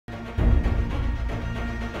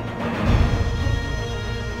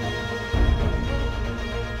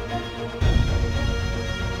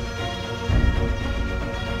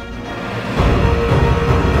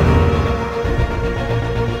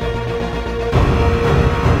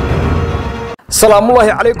salaamullaahi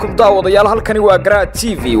calaykum daawadayaal halkani waa Garoonka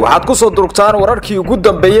TV waxaad ku soo durugtaan wararkii ugu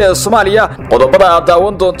dambeeyay ee Soomaaliya qodobada aad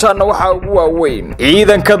daawan doontaan waxa ugu waaweyn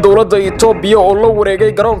ciidanka dawladda Itoobiya oo la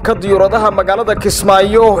wareegay garoonka diyaaradaha magaalada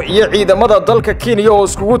Kismayo iyo ciidamada dalka Kenya oo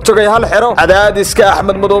iskugu tagay hal xero cadaadiska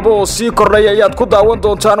Axmed Madoobe oo sii kordhay ayaad ku daawan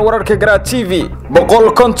doontaan wararka Garoonka TV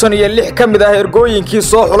 156 kamid ah ergooyinkii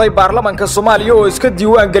soo xulay baarlamaanka Soomaaliya oo iska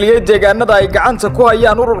diiwaan galiyay deegaanada ay gacanta ku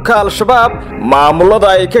hayaan ururka al-shabaab maamulada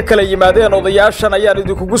ay ka kala yimaadeen odayaashan ayaan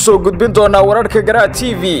idinku soo gudbin doonaa wararka Garoonka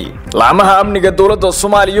TV laamaha amniga dawladda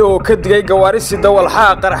Soomaaliya oo ka digay gawaarisi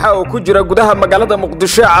dawalxa qarxa oo ku jira gudaha magaalada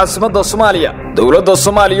Muqdisho caasimada Soomaaliya dawladda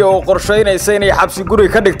Soomaaliya oo qorsheynaysa inay xabsi guri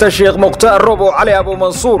ka dhigta Sheekh Muqtaar Roobo Cali Abu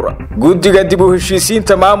Mansuur guddiga dib u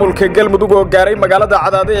heshiisiinta maamulka Galmudug oo gaaray magaalada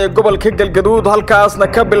Cadaade ee gobolka Galgaduud halkaasna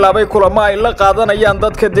ka bilaabay kulamo ay la qaadanayaan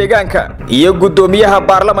dadka deegaanka iyo gudoomiyaha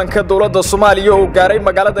baarlamaanka dawladda Soomaaliya oo gaaray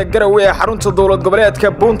magaalada Garowe ee xarunta dawlad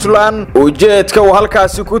goboleedka Puntland ujeedka uu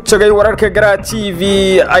halkaasi ku tagay wararka Garoonka TV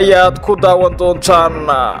ayaad ku daawan doontaan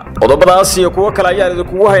qodobadaas iyo kuwa kale ayaan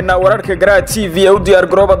idinku haynaa wararka Garoonka TV oo diyaar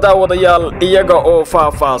garooba daawadayaal iyaga oo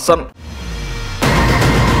faahfaahsan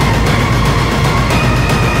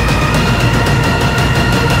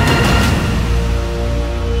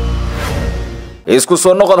isku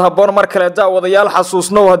soo noqod haboon mar kale daawadayaal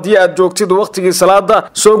xasuusno hadii aad joogtid waqtigii salaada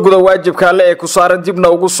soo guda waajibka ee ku saaran dibna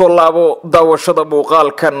ugu soo laabo daawashada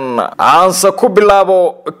muuqaalkan aansa ku bilaabo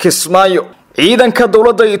Kismayo ciidanka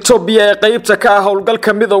dawladda Itoobiya ee qaybta ka ah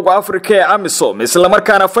howlgalka midowga Afrika ee AMISOM isla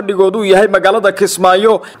markaana fadhigoodu yahay magaalada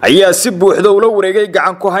Kismayo ayaa si buuxda ula wareegay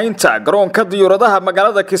gacan ku haynta garoonka diyaaradaha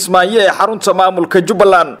magaalada Kismayo ee xarunta maamulka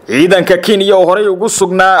Jubbaland ciidanka Kenya oo horay ugu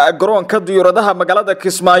sugnaa garoonka diyaaradaha magaalada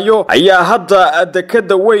Kismayo ayaa hadda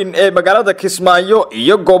dekada weyn ee magaalada Kismayo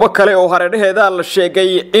iyo goobo kale oo hareeraheeda la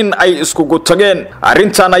sheegay in ay isku tageen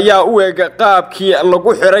arintan ayaa u eeg qaabkii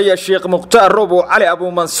lagu xiray Sheekh Muqtaar Roobo Cali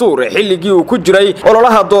Abu Mansuur xilligii ku jiray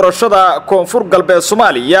ololaha doorashada koonfur galbeed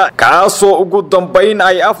Soomaaliya kaasoo ugu dambeyn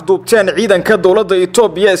ay afduubteen ciidanka dawladda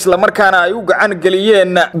Itoobiya isla markaana ay u gacan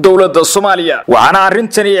galiyeen dawladda Soomaaliya waxaana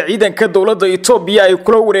arintani ciidanka dawladda Itoobiya ay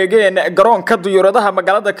kula wareegeen garoonka diyaaradaha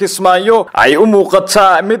magaalada Kismayo ay u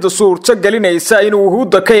muuqataa mid suurto galinaysa in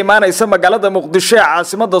wuhuudda ka imaanaysa magaalada Muqdisho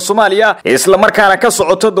caasimada Soomaaliya isla markaana ka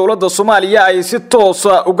socoto dawladda Soomaaliya ay si toos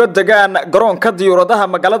uga degaan garoonka diyaaradaha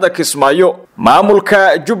magaalada Kismayo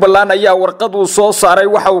maamulka Jubbaland ayaa warqad uu soo saaray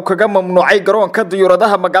waxa uu kaga mamnuucay garoonka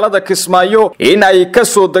diyaaradaha magaalada Kismayo in ay ka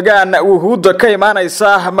soo degaan wuhuudda ka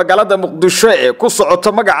imaanaysa magaalada Muqdisho ee ku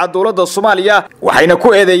socota magaca dawladda Soomaaliya waxayna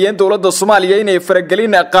ku eedeeyeen dawladda Soomaaliya inay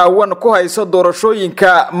faragelin qaawan ku hayso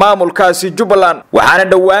doorashooyinka maamulkaasi Jubbaland waxaana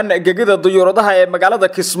dhawaan gegida diyaaradaha ee magaalada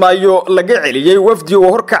Kismayo laga celiyay wafdi oo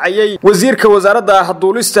horkacayay wasiirka wasaaradda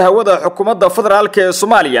duulista hawada xukuumadda federaalka ee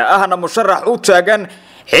Soomaaliya ahna musharax u taagan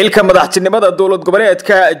xilka madaxtinimada dawlad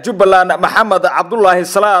goboleedka Jubbaland Maxamed Cabdullaahi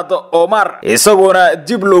Salaad Omar isagoona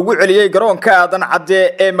dib loogu celiyay garoonka aadan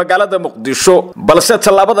cadde ee magaalada Muqdisho balse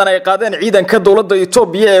talaabadan ay qaadeen ciidanka dawladda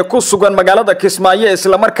Itoobiya ee ku sugan magaalada Kismayo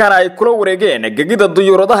isla markaana ay kula wareegeen gegida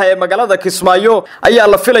diyaaradaha ee magaalada Kismayo ayaa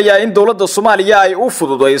la filayaa in dawladda Soomaaliya ay u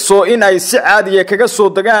fududeyso in ay si caadi ah kaga soo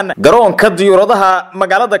degaan garoonka diyaaradaha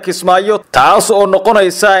magaalada Kismayo taas oo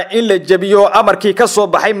noqonaysa in la jabiyo amarkii ka soo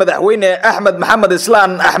baxay madaxweyne Axmed Maxamed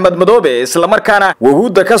Islaan Axmed Madoobe isla markaana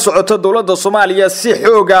wuhuudda ka socota dawladda Soomaaliya si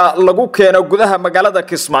xooga lagu keeno gudaha magaalada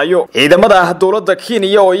Kismayo ciidamada dawladda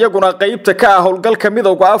Kenya oo iyaguna qaybta ka ah howlgalka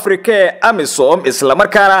midowga Afrika ee AMISOM isla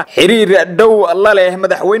markaana xiriir dhow la leh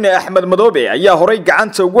madaxweyne Axmed Madoobe ayaa horay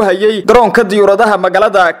gacanta ugu hayay garoonka diyaaradaha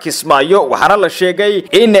magaalada Kismayo waxaana la sheegay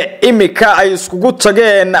in imika ay iskugu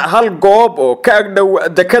tageen hal goob oo ka agdhow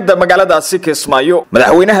dekada magaaladaasi Kismayo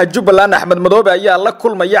madaxweynaha Jubbaland Axmed Madoobe ayaa la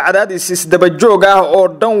kulmaya cadaadis isdaba joog ah oo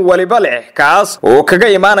dhan waliba leh kaas oo kaga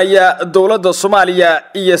imaanaya dawladda Soomaaliya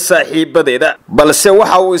iyo saaxiibadeeda balse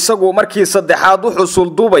waxa uu isagu markii saddexaad u xusul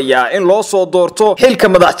duubaya in loo soo doorto xilka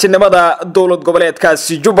madaxtinimada dawlad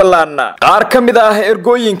goboleedkaasi Jubbaland qaar kamid ah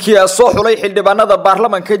ergooyinkii soo xulay xildhibaanada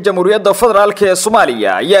baarlamaanka Jamhuuriyadda Federaalka ee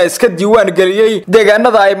Soomaaliya ayaa iska diiwaan galiyay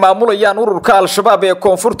deegaanada ay maamulayaan ururka al-shabaab ee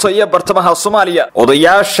koonfurta iyo bartamaha Soomaaliya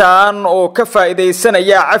odayaashan oo ka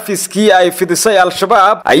faa'iideysanaya cafiskii ay fidisay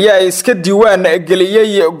al-shabaab ayaa iska diiwaan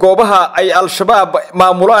galiyay goobaha ay al-shabaab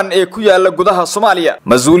maamulaan ee ku yaala gudaha Soomaaliya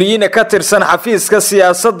mas'uuliyiin ka tirsan xafiiska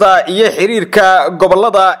siyaasadda iyo xiriirka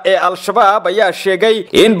gobolada ee al-shabaab ayaa sheegay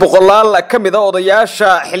in boqolaal kamid ah odayaasha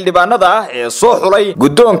xildhibaanada ee soo xulay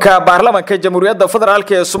gudoonka baarlamaanka Jamhuuriyadda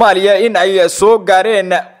Federaalka ee Soomaaliya in ay soo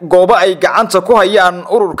gaareen goobo ay gacanta ku hayaan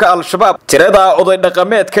ururka al-shabaab tirada oday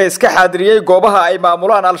dhaqameedka iska xaadiriyay goobaha ay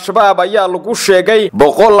maamulaan al-shabaab ayaa lagu sheegay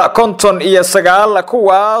 159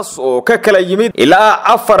 kuwaas oo ka kala yimid ilaa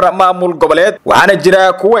ilaa 4 maamul goboleed waxaana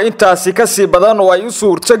jira kuwa intaasi ka sii badan oo ay u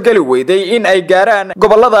suurto gali weyday in ay gaaraan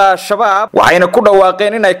gobolada shabaab waxayna ku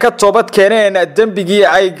dhawaaqeen in ay ka toobad keeneen dambigii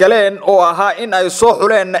ay galeen oo ahaa in ay soo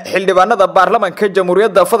xuleen xildhibaanada baarlamaanka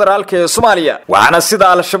jamhuuriyadda federaalka ee Soomaaliya waxaana sida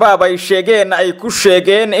al-shabaab ay sheegeen ay ku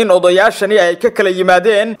sheegeen in odayaashani ay ka kala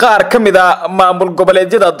yimaadeen qaar kamida maamul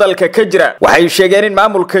goboleedyada dalka ka jira waxay sheegeen in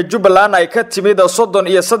maamulka Jubbaland ay ka timid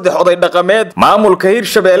 33 oday dhaqameed maamulka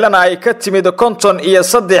Hirshabeellana ay ka timid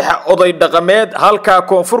 53 oday dhaqameed halka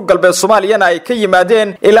koonfur galbeed Soomaaliyana ay ka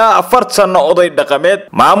yimaadeen ilaa 40 oday dhaqameed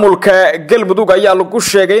maamulka Galmudug ayaa lagu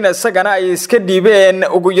sheegay in isagana ay iska dhiibeen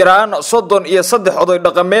ugu yaraan 33 oday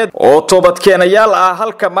dhaqameed oo toobad keenayaal ah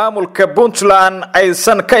halka maamulka Puntland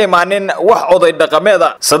aysan ka imaanin wax oday dhaqameed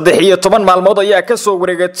 13 maalmood ayaa ka soo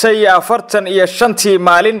wareegatay 45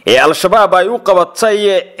 maalin ee al-shabaab ay u qabatay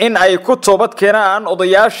in ay ku toobad keenaan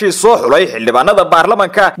odayaashii soo xulay xildhibaanada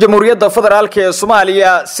baarlamaanka jamhuuriyadda federaalka ee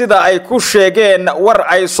Soomaaliya sida ay ku sheegeen war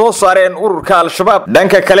ay soo saareen ururka al-shabaab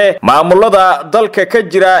dhanka kale maamulada dalka ka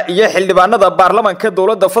jira iyo xildhibaanada baarlamaanka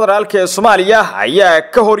dawladda federaalka ee Soomaaliya ayaa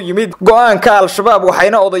ka hor yimid go'aanka al-shabaab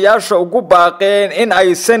waxayna odayaasha ugu baaqeen in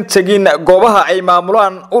aysan tagin goobaha ay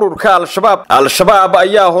maamulaan ururka al-shabaab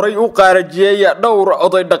ayaa horay u qaarajiyay dhowr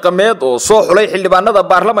oday dhaqameed oo soo xulay xildhibaanada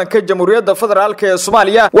baarlamaanka jamhuuriyadda federaalka ee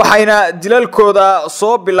Soomaaliya waxayna dilalkooda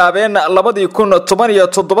soo bilaabeen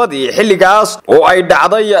 2017 xilligaas oo ay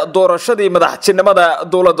dhacday doorashadii madaxtinimada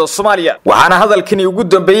dawladda Soomaaliya waxaana hadalkani ugu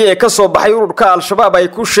dambeeyay ee ka soo baxay ururka al-shabaab ay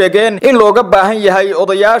ku sheegeen in looga baahan yahay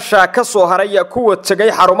odayaasha ka soo haray kuwa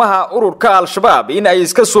tagay xarumaha ururka al-shabaab in ay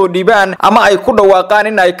iska soo dhiibaan ama ay ku dhawaaqaan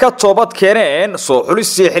in ay ka toobad keeneen soo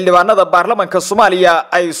xulistii xildhibaanada baarlamaanka Soomaaliya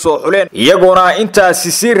ay soo xuleen iyagoona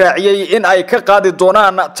intaasi sii raaciyay in ay ka qaadi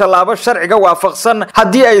doonaan talaabo sharciga waafaqsan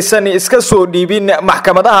haddii aysan iska soo dhiibin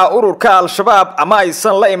maxkamadaha ururka al-shabaab ama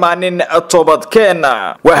aysan la imaanin toobadkeen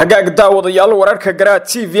waa hagaag daawadayaal wararka Garaa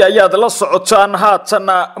TV ayaad la socotaan haatan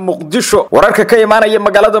Muqdisho wararka ka imaanaya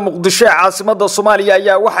magaalada Muqdisho ee caasimadda Soomaaliya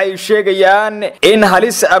ayaa waxay sheegayaan in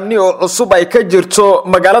halis amni oo cusub ay ka jirto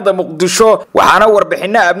magaalada Muqdisho waxaana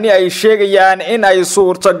warbixino amni ay sheegayaan in ay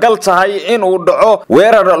suurtagal tahay in uu dhaco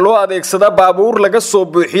weerar loo adeegsado baabuur laga soo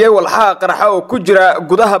buuxiyay walxaha qarxa oo ku jira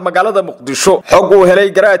gudaha magaalada Muqdisho xog uu helay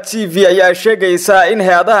Garaa TV ayaa sheegaysa in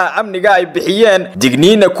hay'adaha amniga ay bixiyeen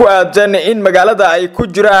digniin ku aadan in magaalada ay ku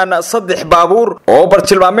jiraan 3 baabuur oo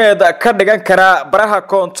bartilmaameed ka dhigan kara baraha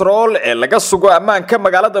control ee laga sugo ammaanka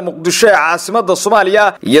magaalada Muqdisho ee caasimadda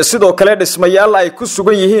Soomaaliya iyo sidoo kale dhismayaal ay ku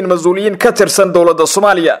sugan yihiin mas'uuliyiin ka tirsan dawladda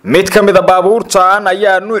Soomaaliya mid kamida baabuurtan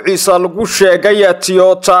ayaa nuuciisa lagu sheegay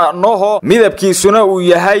Toyota Noho midabkiisuna uu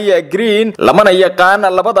yahay green lamana yaqaan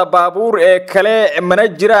labada baabuur ee kale mana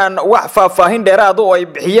jiraan wax faahfaahin dheeraad oo ay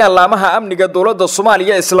bixiyaan laamaha amniga dawladda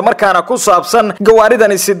Soomaaliya isla markaana ku saabsan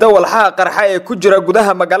gawaaridan sida walxaha qarxa ee ku jira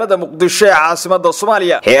gudaha magaalada Muqdisho ee caasimadda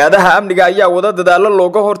Soomaaliya hay'adaha amniga ayaa wada dadaalo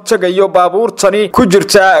looga hortagayo baabuurtani ku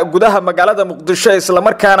jirta gudaha magaalada Muqdisho isla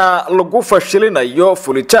markaana lagu fashilinayo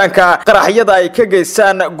fulitaanka qaraxyada ay ka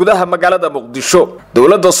geystaan gudaha magaalada Muqdisho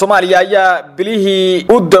dawladda Soomaaliya ayaa bilihii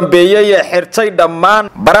u dambeeyay xirtay dhammaan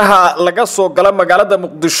baraha laga soo gala magaalada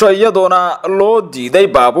Muqdisho iyadoona loo diiday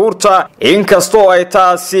baabuurta inkastoo ay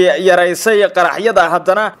taasi yaraysay qaraxyada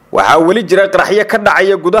haddana waxaa weli jira qaraxyo ka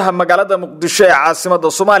dhacaya gudaha magaalada Muqdisho ee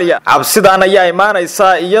caasimadda Soomaaliya cabsidan ayaa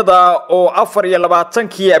imaanaysa iyada oo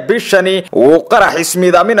 24kii bishani uu qarax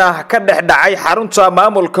ismiidaamin ah ka dhacay xarunta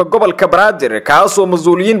maamulka gobolka Banaadir kaas oo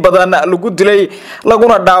mas'uuliyiin badan lagu dilay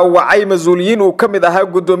laguna dhaawacay mas'uuliyiin uu kamid ahaa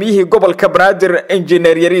gudoomiyihii gobolka Banaadir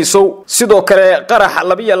Engineer Yariisow sidoo kale qarax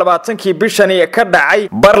 22kii bishani ka dhacay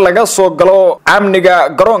bar laga soo galo amniga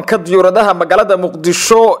garoonka diyaaradaha magaalada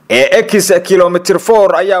Muqdisho ee kilometer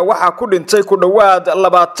 4 ayaa waxaa ku dhintay ku dhawaad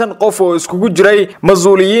 20 qof oo iskugu jiray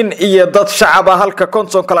mas'uuliyiin iyo dad shacab ah halka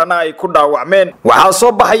konton kalena ay ku dhaawacmeen waxaa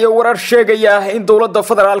soo baxay warar sheegaya in dawladda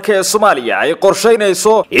federaalka ee Soomaaliya ay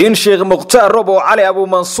qorsheynayso in Sheekh Muqtaar Robo Cali Abu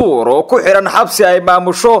Mansuur oo ku xiran xabsi ay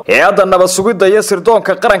maamusho hay'adda nabad sugidda iyo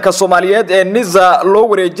sirdoonka qaranka Soomaaliyeed ee NISA loo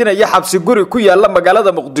wareejinayo xabsi guri ku yaala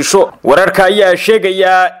magaalada Muqdisho wararka ayaa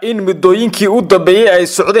sheegaya in midooyinkii u dambeeyay ay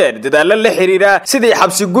socdeen dadaal la xiriira sidii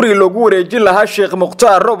xabsi guri loogu wareejin lahaa Sheekh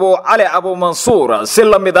Muqtaar Robo Cali Abu Mansuur si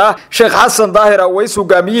lamid ah Sheekh Xasan Daahir Aways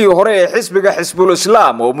hogaamiyihii hore ee xisbiga Xisbul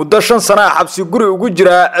Islaam oo muddo 5 sano xabsi guri ugu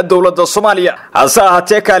jira dawladda Soomaaliya hase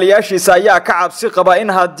ahaatee kaaliyaashiisa ayaa ka cabsi qaba in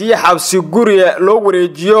haddii xabsi guri loo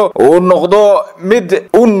wareejiyo uu noqdo mid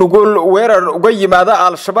u nugul weerar uga yimaada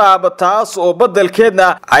al-shabaab taas oo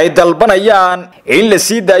beddelkeedna ay dalbanayaan in la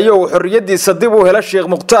sii daayo xorriyadiisa dib u helo Sheekh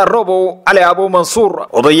Muqtaar Robo Cali Abu Mansuur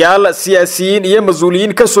odayaal siyaasiyiin iyo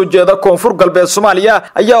mas'uuliyiin ka soo jeeda koonfur galbeed Soomaaliya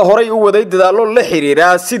ayaa horay u waday dadaalo la xiriira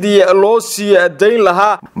sidii loo sii dayn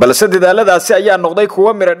lahaa balse dadaaladaasi ayaa noqday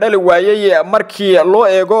kuwa miro dhali waayay markii loo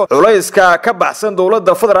eego culayska ka baxsan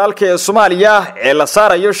dowladda federaalka ee Soomaaliya ee la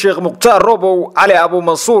saarayo Sheekh Mukhtaar Robow Cali Abu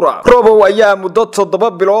Mansuur. Robow ayaa muddo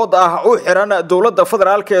 7 bilood ah u xiran dowladda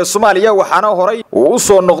federaalka ee Soomaaliya waxaana horay uu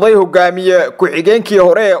soo noqday hogaamiye ku-xigeenkii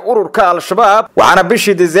hore ee ururka Al-Shabaab waxaana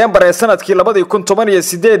bishii December ee sanadkii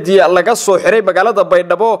 2018 laga soo xiray magaalada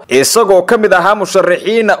Baydhabo isagoo kamid ahaa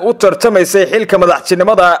musharaxiin u tartamaysay xilka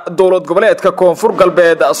madaxtinimada dowlad goboleedka Koonfur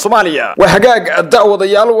Galbeed Soomaaliya. Wahagaag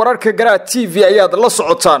daawadayaal wararka Garaa TV ayaad la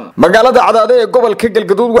socotaan. Magaalada Cadaade ee gobolka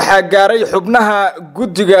Galgaduud waxaa gaaray xubnaha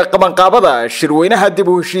guddiga qabanqaabada shirweynaha dib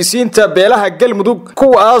u heshiisiinta beelaha Galmudug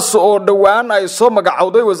kuwaas oo dhawaan ay soo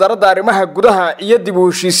magacowday wasaaradda arrimaha gudaha iyo dib u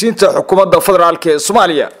heshiisiinta xukuumadda federaalka ee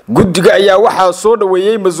Soomaaliya. Guddiga ayaa waxaa soo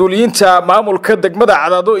dhaweeyay mas'uuliyiinta maamulka degmada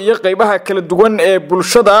Cadaado iyo qaybaha kala duwan ee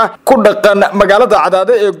bulshada ku dhaqan magaalada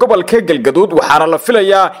Cadaade ee gobolka Galgaduud waxaana la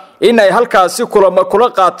filayaa in ay halkaasi kulamo kula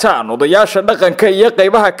qaataan odayaasha dhaqanka iyo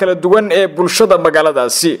qaybaha kala duwan ee bulshada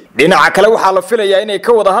magaaladaasi. Dhinaca kale waxaa la filayaa inay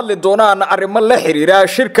ka wada hadli doonaan arrimo la xiriira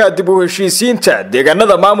shirka dib u heshiisiinta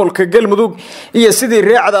deegaanada maamulka Galmudug iyo sidii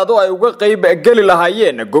reer Cadaado ay uga qayb gali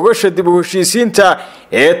lahaayeen gogosha dib u heshiisiinta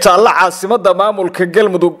ee taalla caasimadda maamulka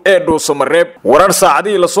Galmudug ee Dhuusamareeb. Warar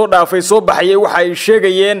saacadii la soo dhaafay soo baxayay waxa ay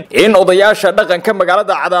sheegayeen in odayaasha dhaqanka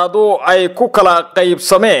magaalada Cadaado ay ku kala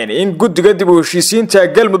qaybsameen in guddiga dib u heshiisiinta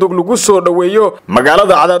Galmudug lagu soo dhaweeyo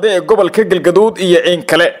magaalada Cadaade ee gobolka Galgaduud iyo in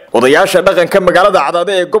kale. Odayaasha dhaqanka magaalada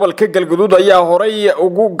Cadaade ee gobolka Galgaduud ayaa horay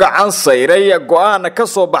ugu gacan sayray go'aan ka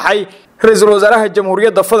soo baxay ra'iisul wasaaraha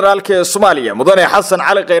Jamhuuriyadda Federaalka ee Soomaaliya Mudane Xasan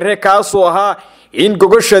Cali Kheyre kaas oo ahaa in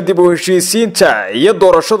gogosha dib u heshiisiinta iyo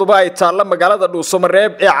doorashaduba ay taalla magaalada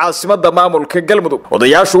Dhuusamareeb ee caasimadda maamulka Galmudug.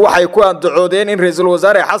 Odayaashu waxay ku andacoodeen in ra'iisul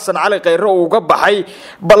wasaare Xasan Cali Kheyre uu uga baxay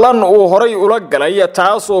ballan uu horay ula galay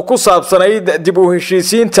taas oo ku saabsanayd dib u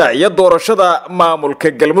heshiisiinta iyo doorashada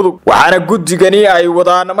maamulka Galmudug. Waxaana guddigani ay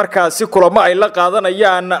wadaan markaasi kulamo ay la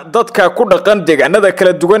qaadanayaan dadka ku dhaqan deegaanada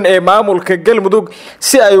kala duwan ee maamulka Galmudug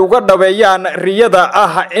si ay uga dhabeeyaan riyada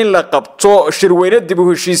ah in la qabto shirweyne dib u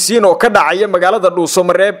heshiisiin oo ka dhacaya magaalada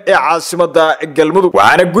Dhuusamareeb ee caasimadda Galmudug.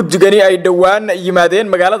 Waxaana guddigani ay dhawaan yimaadeen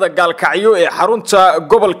magaalada Gaalkacyo ee xarunta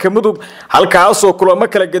gobolka Mudug halkaas oo kulamo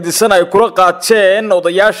kala gedisan ay kula qaateen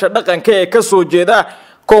odayaasha dhaqanka ee ka soo jeeda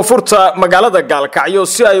koonfurta magaalada Gaalkacyo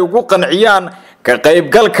si ay ugu qanciyaan ka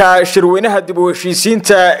qaybgalka shirweynaha dib u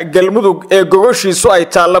heshiisiinta Galmudug ee gogoshiisu ay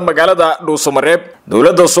taalla magaalada Dhuusamareeb.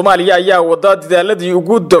 Dowladda Soomaaliya ayaa wada dadaaladii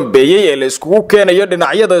ugu dambeeyay ee la isku keenayo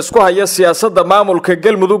dhinacyada isku haya siyaasadda maamulka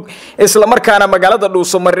Galmudug isla markaana magaalada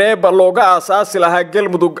Dhuusamareeb looga aasaasi lahaa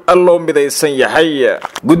Galmudug loo midaysan yahay.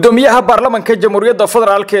 Gudoomiyaha baarlamaanka Jamhuuriyadda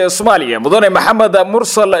Federaalka ee Soomaaliya Mudane Maxamed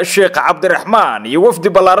Mursal Sheekh Cabdiraxmaan iyo wafdi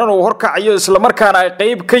ballaaran oo horkacayo isla markaana ay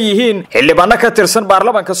qayb ka yihiin xildhibaano ka tirsan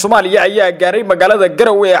baarlamaanka Soomaaliya ayaa gaaray magaalada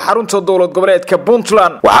Garowe ee xarunta dowlad goboleedka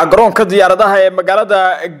Puntland. Waxaa garoonka diyaaradaha ee magaalada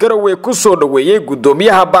Garowe ku soo dhaweeyay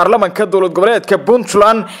gudoomiyaha baarlamaanka dowlad goboleedka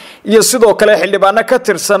Puntland iyo sidoo kale xildhibaano ka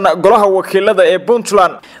tirsan golaha wakiilada ee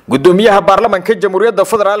Puntland. Gudoomiyaha baarlamaanka Jamhuuriyadda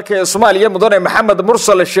Federaalka ee Soomaaliya Mudane Maxamed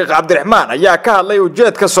Mursal Sheekh Cabdiraxmaan ayaa ka hadlay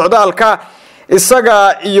ujeedka socdaalka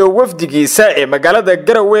isaga iyo wafdigiisa ee magaalada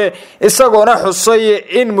Garowe isagoona xusay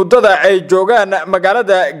in muddada ay joogaan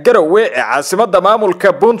magaalada Garowe ee caasimadda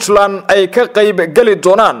maamulka Puntland ay ka qayb gali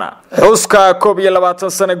doonaan xuska 21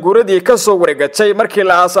 sano guuradii ka soo wareegatay markii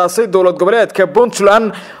la aasaasay dowlad goboleedka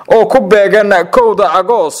Puntland oo ku beegan 1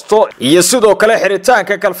 Agoosto iyo sidoo kale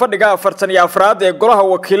xiritaanka kalfadhiga 44aad ee golaha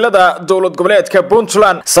wakiilada dowlad goboleedka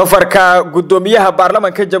Puntland. Safarka gudoomiyaha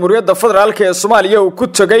baarlamaanka Jamhuuriyadda Federaalka ee Soomaaliya uu ku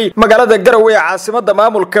tagay magaalada Garowe caasimadda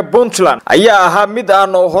maamulka Puntland ayaa ahaa mid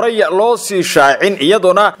aan horay loo sii shaacin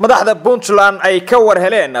iyadoona madaxda Puntland ay ka war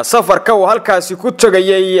heleen safarka uu halkaasi ku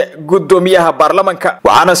tagayay gudoomiyaha baarlamaanka.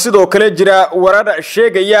 Waxaana sidoo kale jira warar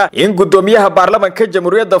sheegaya in gudoomiyaha baarlamaanka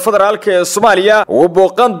Jamhuuriyadda Federaalka ee Soomaaliya uu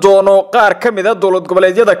booqan doono qaar ka mid ah dowlad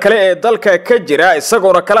goboleedyada kale ee dalka ka jira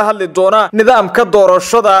isagoona kala hadli doona nidaamka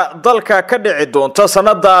doorashada dalka ka dhici doonta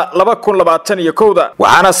sanada 2021.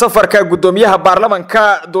 Waxaana safarka gudoomiyaha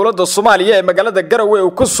baarlamaanka dowladda Soomaaliya ee magaalada Garowe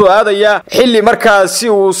uu ku soo aadaya xilli markaasi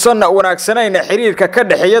uusan wanaagsanayn xiriirka ka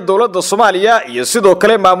dhaxeeya dowladda Soomaaliya iyo sidoo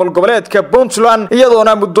kale maamul goboleedka Puntland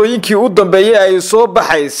iyadoona muddooyinkii u dambeeyay ay soo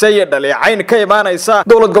baxaysay diiday dhaleecayn ka imaanaysa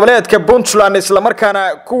dowlad goboleedka Puntland isla markaana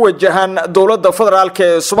ku wajahan dowladda federaalka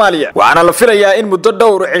ee Soomaaliya waxaana la filayaa in muddo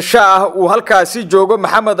dhowr cisho ah uu halkaasi joogo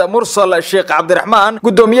Maxamed Mursal Sheekh Cabdiraxmaan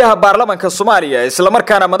gudoomiyaha baarlamaanka Soomaaliya isla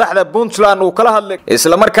markaana madaxda Puntland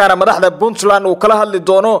uu kala hadli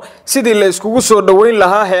doono sidii la iskugu soo dhaweyn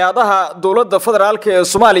lahaa hay'adaha dowladda federaalka ee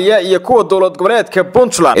Soomaaliya iyo kuwa dowlad goboleedka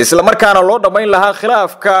Puntland isla markaana loo dhameyn lahaa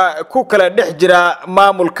khilaafka ku kala dhex jira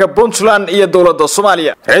maamulka Puntland iyo dowladda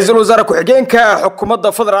Soomaaliya ra'iisul wasaare ku-xigeenka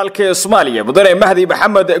xukuumadda federaalka ee Soomaaliya mudane Mahdi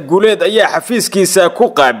Maxamed Guuleed ayaa xafiiskiisa ku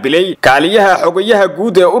qaabilay kaaliyaha xogayaha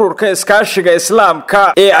guud ee ururka iskaashiga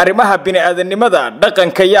islaamka ee arrimaha bini'aadanimada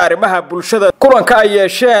dhaqanka iyo arrimaha bulshada kulanka ay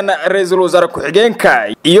yeesheen ra'iisul wasaare ku-xigeenka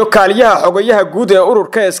iyo kaaliyaha xogayaha guud ee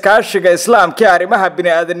ururka iskaashiga islaamka ee arrimaha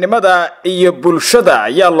bini'aadanimada iyo bulshada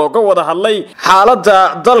ayaa looga wada hadlay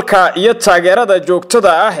xaaladda dalka iyo taageerada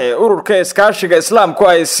joogtada ah ee ururka iskaashiga islaamku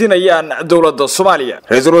ay siinayaan dowladda Soomaaliya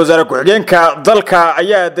ra'iisul wasaare ku-xigeenka dalka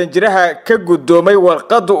ayaa danjiraha ka gudoomay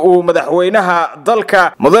warqad uu madaxweynaha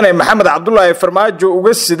dalka mudane Maxamed Cabdullaahi Farmaajo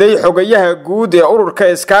uga siday xogayaha guud ee ururka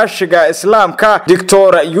iskaashiga islaamka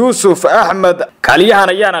Dr. Yuusuf Axmed kaaliyahan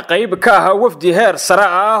ayaana qayb ka ah wafdi heer sare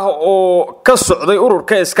ah oo ka socday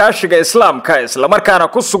ururka iskaashiga islaamka isla markaana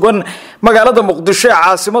ku sugan magaalada Muqdisho ee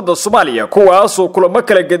caasimadda Soomaaliya kuwaas oo kulamo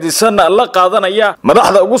kala gedisan la qaadanaya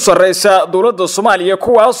madaxda ugu sareysa dowladda Soomaaliya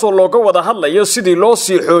kuwaas oo looga wada hadlayo sidii loo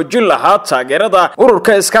sii xoojin lahaa taageerada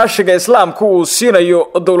ururka iskaashiga islaamka uu siinayo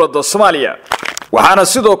dowladda Soomaaliya waxaana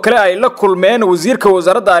sidoo kale ay la kulmeen wasiirka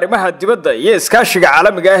wasaaradda arrimaha dibadda iyo iskaashiga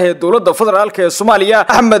caalamiga ah ee dowladda federaalka ee Soomaaliya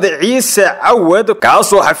Axmed Ciise Cawad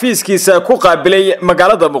kaas oo xafiiskiisa ku qaabilay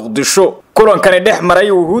magaalada Muqdisho kulankani dhex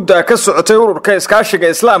maray wuxuu ka socotay ururka iskaashiga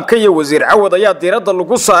islaamka iyo wasiir Cawad ayaa diiradda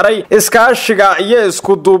lagu saaray iskaashiga iyo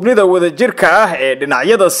isku duubnida wadajirka ah ee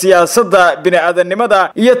dhinacyada siyaasadda bini'aadanimada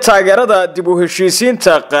iyo taageerada dib u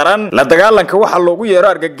heshiisiinta qaran la dagaalanka waxa loogu yeero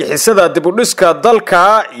argagixisada dib u dhiska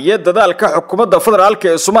dalka iyo dadaalka xukuumadda federaalka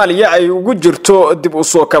ee Soomaaliya ay ugu jirto dib u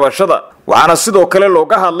soo kabashada waxaana sidoo kale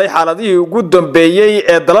looga hadlay xaaladihii ugu dambeeyay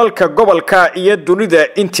ee dalalka gobolka iyo dunida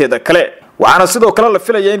inteeda kale waxaana sidoo kale la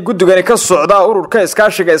filayaa in guddigani ka socda ururka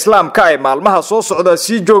iskaashiga islaamka ay maalmaha soo socda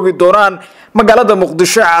sii joogi doonaan magaalada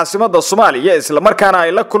Muqdisho caasimadda Soomaaliya isla markaana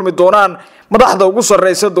ay la kulmi doonaan madaxda ugu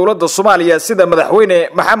sareysa dowladda Soomaaliya sida madaxweyne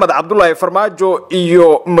Maxamed Cabdullaahi Farmaajo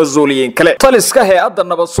iyo mas'uuliyiin kale taliska hay'adda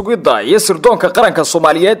nabad sugidda iyo sirdoonka qaranka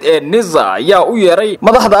Soomaaliyeed ee NISA ayaa u yeeray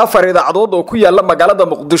madaxda afar idaacadood oo ku yaala magaalada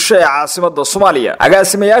Muqdisho ee caasimadda Soomaaliya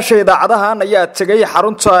agaasimayaasha idaacadahan ayaa tagay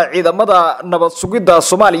xarunta ciidamada nabad sugidda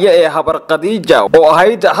Soomaaliya ee Habar Khadiija oo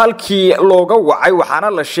ahayd halkii looga wacay waxaana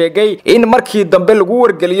la sheegay in markii dambe lagu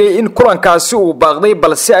wargeliyay in kulankaasi uu baaqday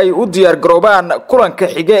balse ay u diyaar garoobaan kulanka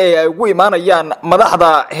xiga ee ay ugu imaan madaxda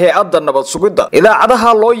hay'adda nabad sugidda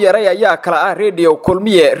idaacadaha loo yeeray ayaa kala ah radio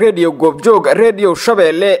Kulmiye radio Goobjoog radio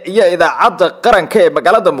Shabeelle iyo idaacadda qaranka ee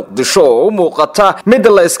magaalada Muqdisho oo muuqata mid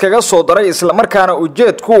la iskaga soo daray isla markaana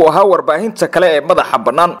ujeedku uu ahaa warbaahinta kale ee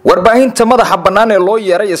madaxa bannaan ee loo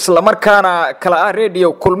yeeray isla markaana kala ah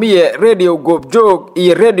radio Kulmiye radio Goobjoog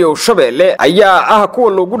iyo radio Shabeelle ayaa ah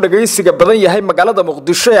kuwa loogu dhageysiga badan yahay magaalada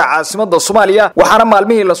Muqdisho ee caasimadda Soomaaliya waxaana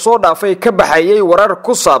maalmihii la soo dhaafay ka baxayay warar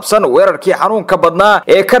ku saabsan weerarkii xanuunka badnaa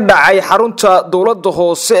ee ka dhacay xarunta dowladda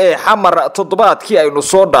hoose ee Xamar toddobaadkii aynu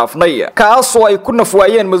soo dhaafnay kaas oo ay ku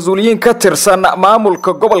nafwaayeen mas'uuliyiin ka tirsan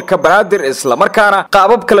maamulka gobolka Banaadir isla markaana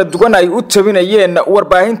qaabab kala duwan ay u tabinayeen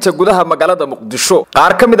warbaahinta gudaha magaalada Muqdisho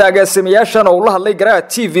qaar ka mid ah agaasimayaashan oo la hadlay Garaa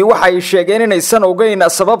TV waxay sheegeen inaysan ogeyn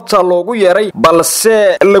sababta loogu yeeray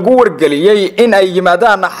balse lagu wargeliyay in ay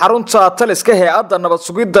yimaadaan xarunta taliska hay'adda nabad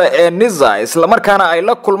sugidda ee NISA isla markaana ay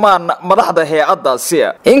la kulmaan madaxda hay'addaasi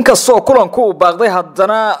inkastoo kulanku uu baaqday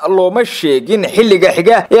haddana looma sheegin xilliga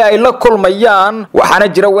xiga ee ay la kulmayaan waxaana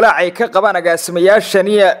jira walaac ay ka qabaan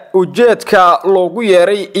agaasimayaashani ujeedka loogu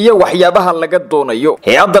yeeray iyo waxyaabaha laga doonayo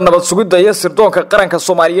hay'adda nabad sugidda iyo sirdoonka qaranka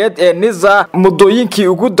Soomaaliyeed ee NISA muddooyinkii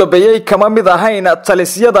ugu dambeeyay kama mid ahayn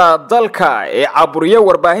talisyada dalka ee caburiya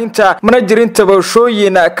warbaahinta mana jirin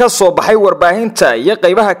tabashooyin ka soo baxay warbaahinta iyo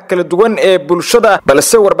qaybaha kala duwan ee bulshada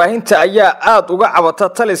balse warbaahinta ayaa aad uga cabata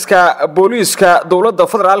taliska booliiska dowladda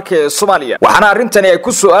federaalka ee Soomaaliya waxaana arintani ay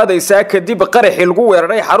ku soo aadaysaa kadib qaraxii lagu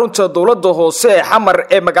weeraray xarunta dowladda hoose ee Xamar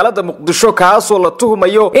ee magaalada Muqdisho kaas oo la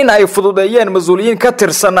tuhumayo in ay fududeeyeen mas'uuliyiin ka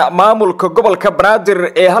tirsan maamulka gobolka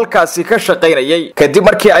Banaadir ee halkaasi ka shaqeynayay kadib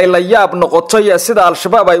markii ay la yaab noqotay sida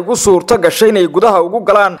al-shabaab ay ugu suurto gashay inay gudaha ugu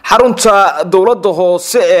galaan xarunta dowladda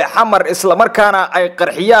hoose ee Xamar isla markaana ay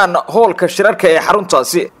qarxiyaan hoolka shirarka ee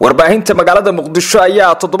xaruntaasi warbaahinta magaalada Muqdisho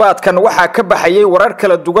ayaa toddobaadkan waxa ka baxayay warar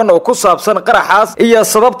kala duwan oo ku saabsan qaraxaas iyo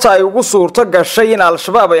sababta ay ugu suurto gashay in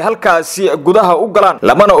al-shabaab ay halkaasi gudaha u galaan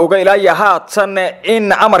lamana oga ilaa haatan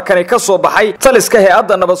in amarkani ka soo baxay taliska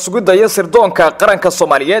hay'adda nabad sugidda iyo sirdoonka qaranka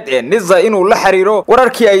Soomaaliyeed ee NISA inuu la xiriiro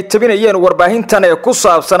wararkii ay tabinayeen warbaahintan ee ku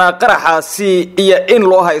saabsanaa qaraxaasi iyo in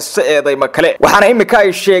loo haysto eedeymo kale waxaana imika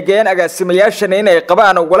ay sheegeen agaasimayaashan inay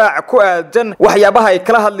qabaan walaac ku aadan waxyaabaha ay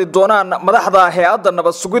kala hadli doonaan madaxda hay'adda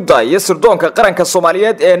nabad sugidda iyo sirdoonka qaranka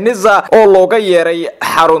Soomaaliyeed ee NISA oo looga yeeray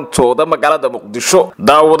xaruntooda magaalada Muqdisho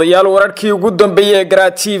daawadayaal wararkii ugu dambeeyay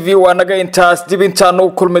Garaa TV waa naga intaas dib intaan u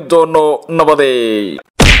kulmi doono nabadeey